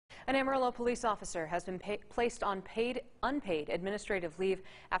An Amarillo police officer has been placed on unpaid administrative leave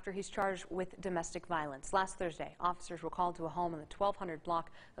after he's charged with domestic violence. Last Thursday, officers were called to a home in the 1200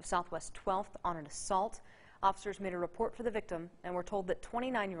 block of Southwest 12th on an assault. Officers made a report for the victim and were told that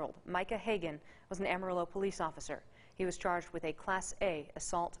 29-year-old Micah Heagen was an Amarillo police officer. He was charged with a Class A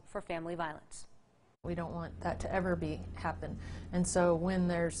assault for family violence. We don't want that to ever happen. And so when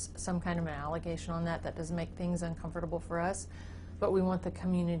there's some kind of an allegation on that does make things uncomfortable for us. But we want the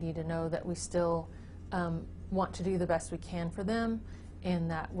community to know that we still want to do the best we can for them, and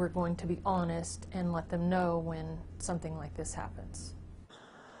that we're going to be honest and let them know when something like this happens.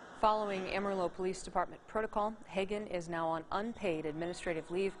 Following Amarillo Police Department protocol, Heagen is now on unpaid administrative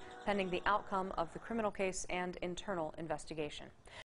leave pending the outcome of the criminal case and internal investigation.